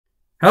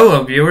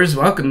Hello, viewers.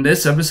 Welcome to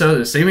this episode of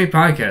the Samey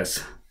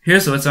Podcast.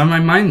 Here's what's on my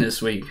mind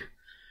this week.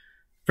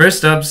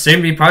 First up,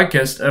 Samey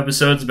Podcast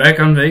episodes back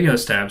on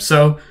videos tab.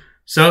 So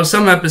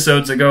some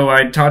episodes ago,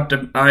 I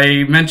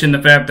mentioned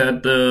the fact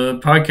that the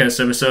podcast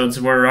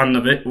episodes were on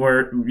the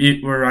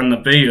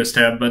videos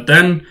tab, but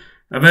then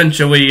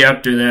eventually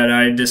after that,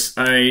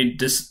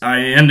 I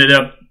ended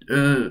up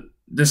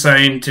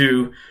deciding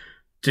to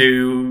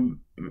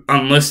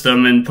unlist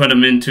them and put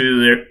them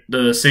into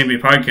the Samey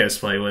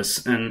Podcast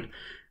playlist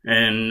and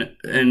I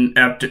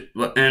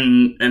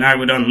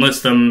would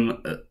unlist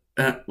them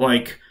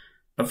like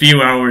a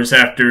few hours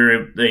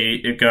after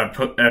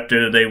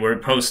they were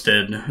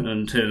posted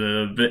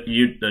into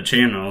the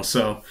channel.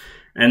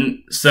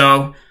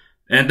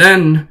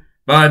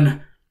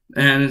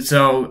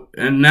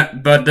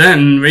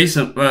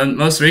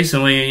 Most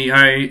recently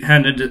I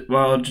had a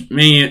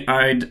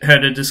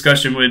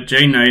discussion with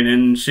J Knight,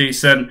 and she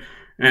said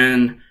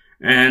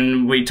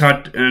we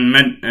talked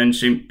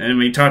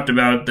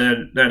about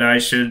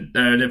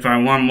that if I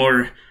want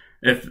more,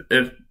 if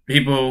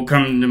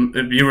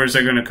viewers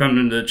are going to come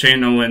to the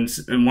channel and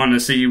want to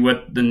see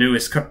what the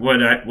newest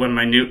content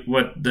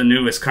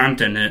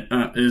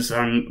is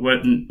on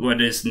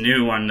what is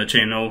new on the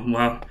channel,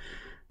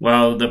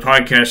 well the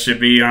podcast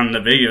should be on the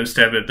videos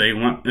tab if they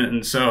want.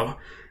 And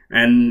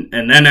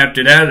then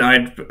after that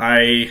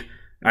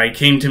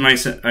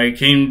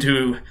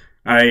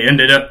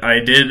I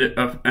did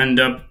end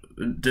up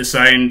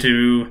deciding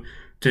to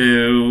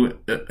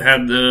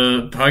have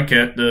the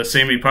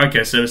Samey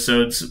Podcast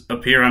episodes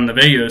appear on the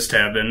videos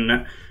tab,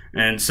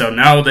 and so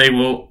now they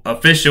will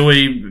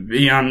officially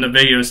be on the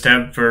videos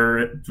tab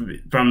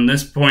from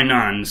this point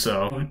on.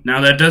 So now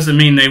that doesn't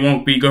mean they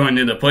won't be going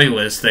to the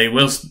playlist. They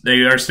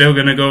are still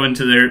going to go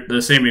into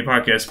the Samey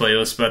Podcast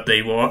playlist, but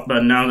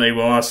now they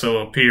will also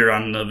appear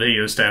on the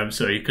videos tab,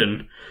 so you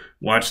can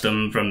watch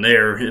them from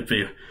there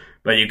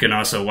but you can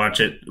also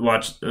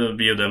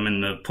view them in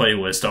the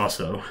playlist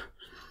also.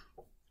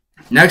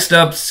 Next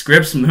up,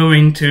 scripts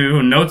moving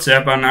to Notes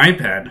app on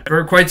iPad.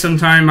 For quite some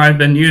time, I've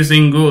been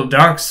using Google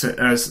Docs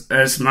as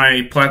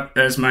my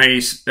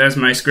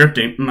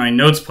scripting, my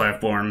notes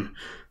platform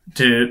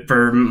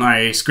for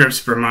my scripts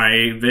for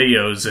my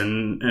videos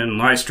and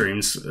live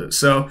streams.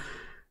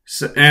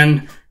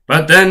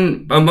 But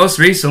most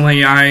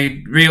recently,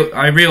 I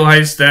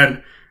realized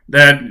that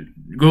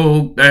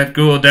Google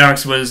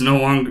Docs was no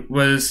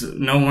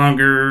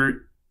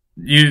longer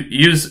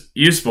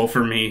useful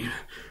for me.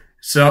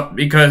 So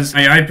because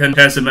my iPad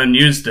hasn't been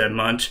used that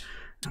much,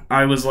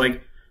 I was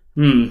like,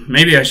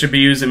 maybe I should be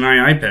using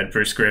my iPad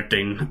for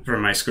scripting for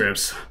my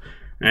scripts.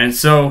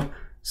 That's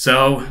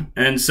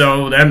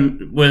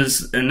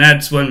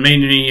what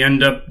made me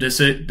end up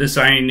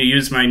deciding to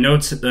use the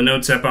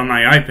Notes app on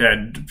my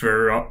iPad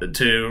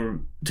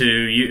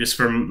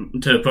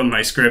to put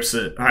my scripts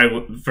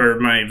for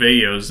my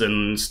videos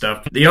and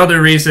stuff. The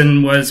other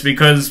reason was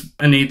because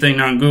anything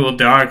on Google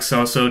Docs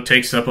also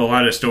takes up a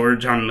lot of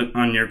storage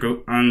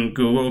on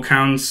Google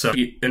accounts.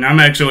 And I'm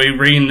actually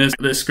reading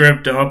this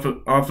script off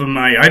of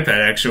my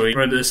iPad actually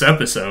for this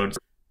episode.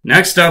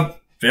 Next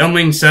up,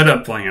 filming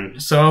setup plan.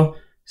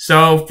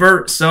 On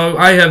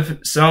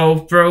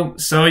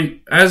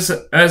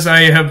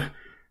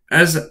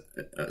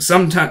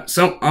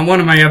one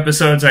of my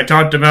episodes, I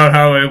talked about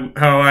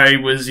how I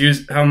was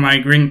using my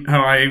green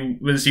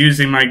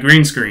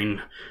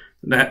screen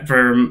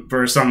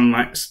for some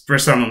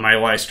of my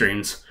live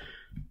streams,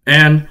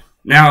 and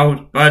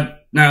now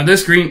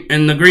this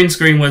green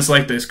screen was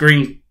like this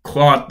green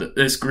cloth that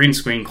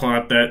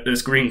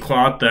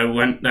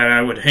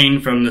I would hang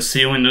from the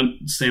ceiling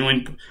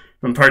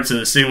from parts of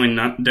the ceiling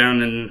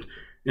down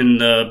in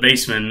the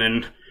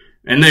basement,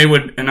 and I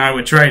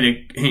would try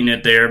to hang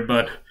it there,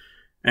 but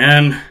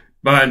now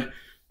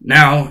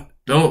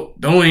the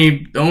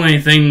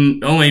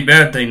only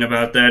bad thing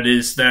about that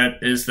is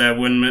that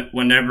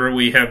whenever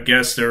we have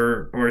guests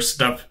or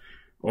stuff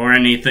or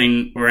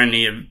anything or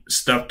any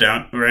stuff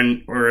down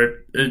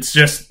that's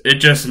just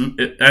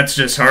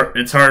hard.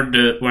 It's hard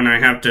to when I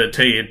have to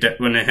take it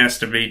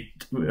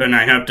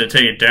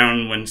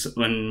down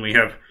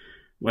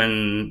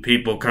when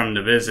people come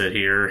to visit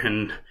here,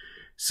 and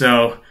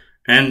so.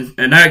 But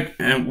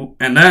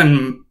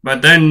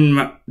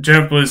then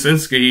Jeff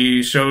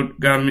Blazinski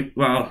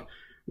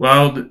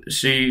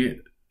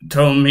she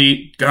told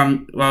me,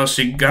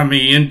 she got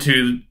me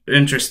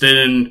interested,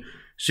 and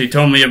she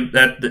told me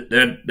that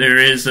there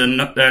is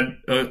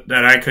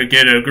that I could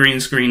get a green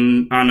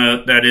screen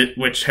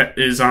which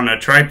is on a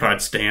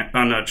tripod,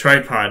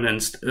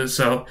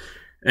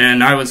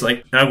 and I was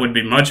like, that would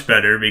be much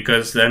better,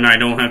 because then I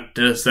don't have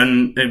to.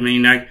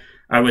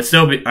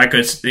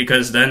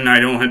 Because then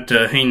I don't have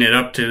to hang it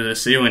up to the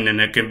ceiling,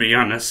 and it can be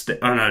on a stand,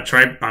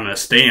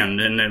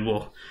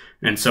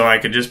 and so I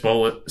could just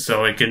bowl it,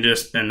 so I can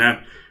just,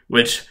 that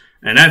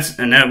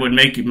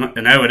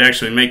would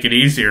actually make it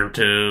easier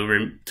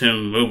to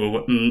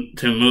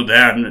move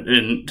that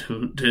and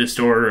to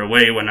store it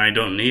away when I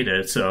don't need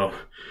it. So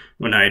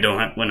when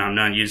I'm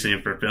not using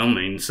it for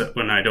filming,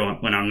 when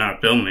I'm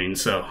not filming,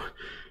 so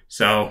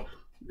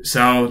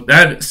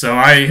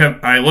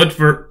I looked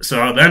for,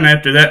 so then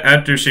after that,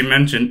 after she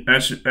mentioned,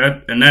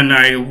 and then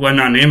I went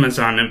on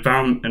Amazon and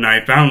found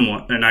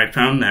one, and I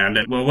found that.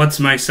 And, well, what's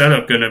my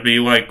setup gonna be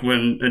like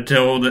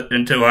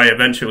until I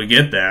eventually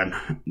get my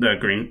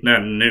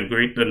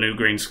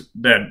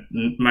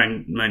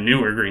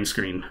newer green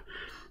screen?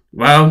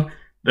 Well,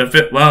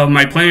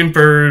 my plan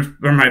for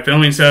my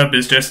filming setup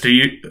is just to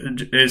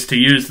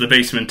use the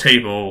basement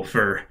table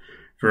for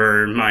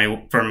all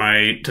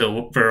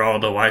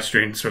the live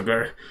streams so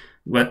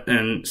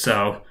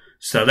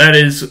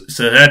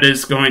that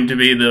is going to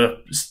be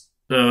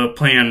the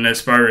plan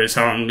as far as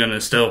how I'm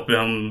gonna still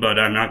film, but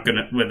I'm not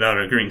gonna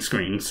without a green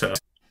screen. So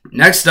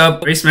next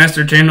up,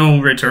 RaceMaster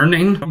channel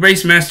returning.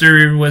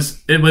 RaceMaster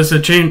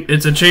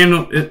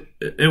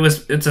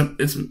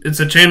it's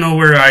a channel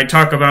where I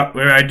talk about,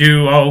 where I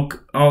do all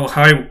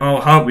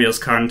Hot Wheels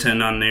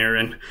content on there,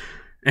 and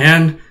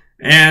it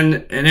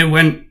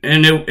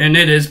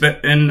has been,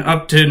 and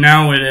up to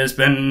now it has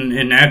been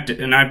inactive,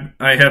 and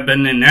I have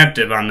been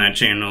inactive on that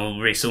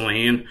channel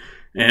recently,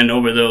 and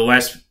over the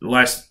over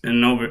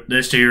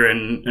this year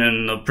and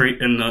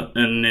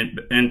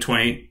in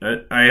 20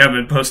 I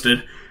haven't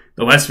posted.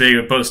 The last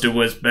video I posted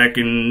was back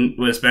 2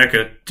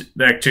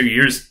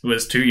 years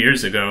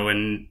ago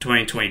in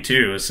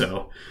 2022.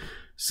 So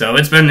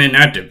it's been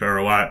inactive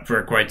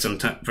for quite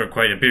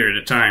a period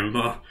of time.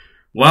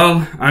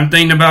 Well, I'm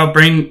thinking about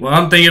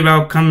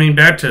coming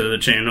back to the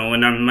channel,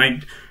 and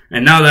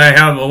now that I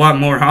have a lot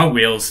more Hot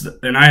Wheels,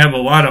 and I have a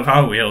lot of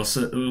Hot Wheels,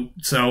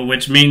 so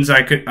which means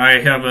I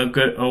have a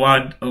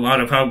lot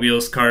of Hot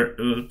Wheels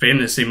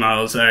fantasy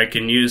models that I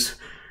can use,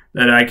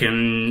 that I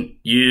can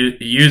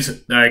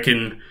use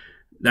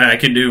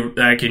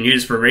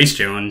for race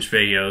challenge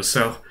videos.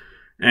 So,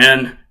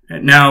 and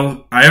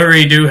now I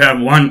already do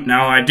have one.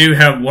 Now I do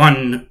have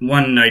one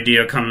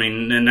idea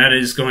coming, and that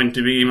is going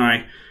to be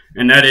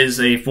that is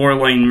a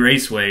 4-lane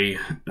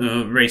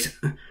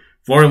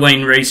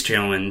race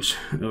challenge,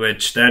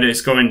 which that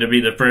is going to be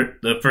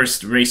the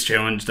first race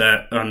challenge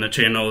that on the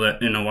channel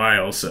that in a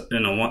while, so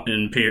in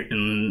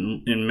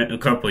a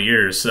couple of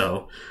years.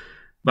 So,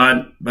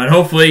 but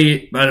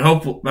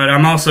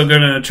I'm also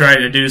gonna try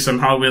to do some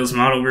Hot Wheels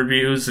model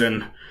reviews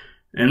and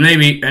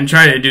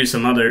try to do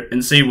some other,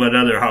 and see what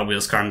other Hot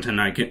Wheels content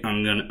I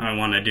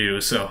want to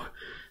do. So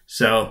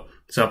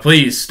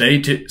please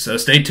stay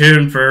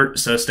tuned for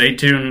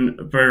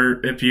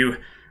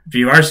if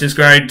you are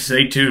subscribed,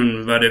 stay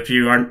tuned. But if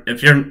you are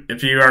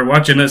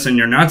watching this and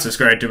you're not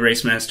subscribed to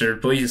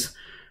RaceMaster, please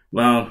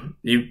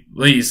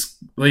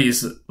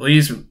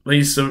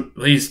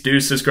do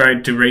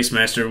subscribe to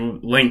RaceMaster.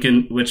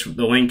 Which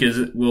the link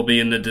will be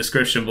in the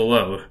description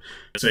below,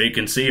 so you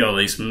can see all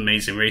these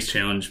amazing race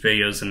challenge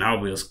videos and Hot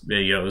Wheels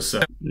videos.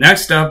 So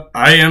next up,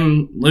 I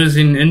am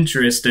losing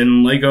interest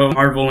in Lego,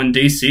 Marvel, and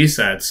DC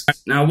sets.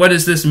 Now, what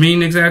does this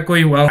mean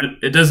exactly? Well,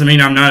 it doesn't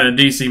mean I'm not a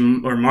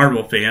DC or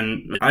Marvel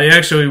fan. I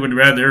actually would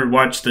rather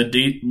watch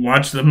the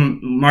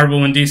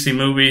Marvel and DC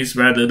movies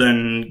rather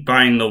than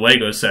buying the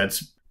Lego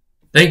sets.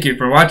 Thank you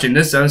for watching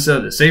this episode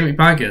of the Save Me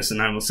Podcast,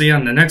 and I will see you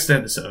on the next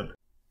episode.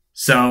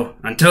 So,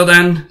 until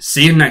then,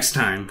 see you next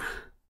time.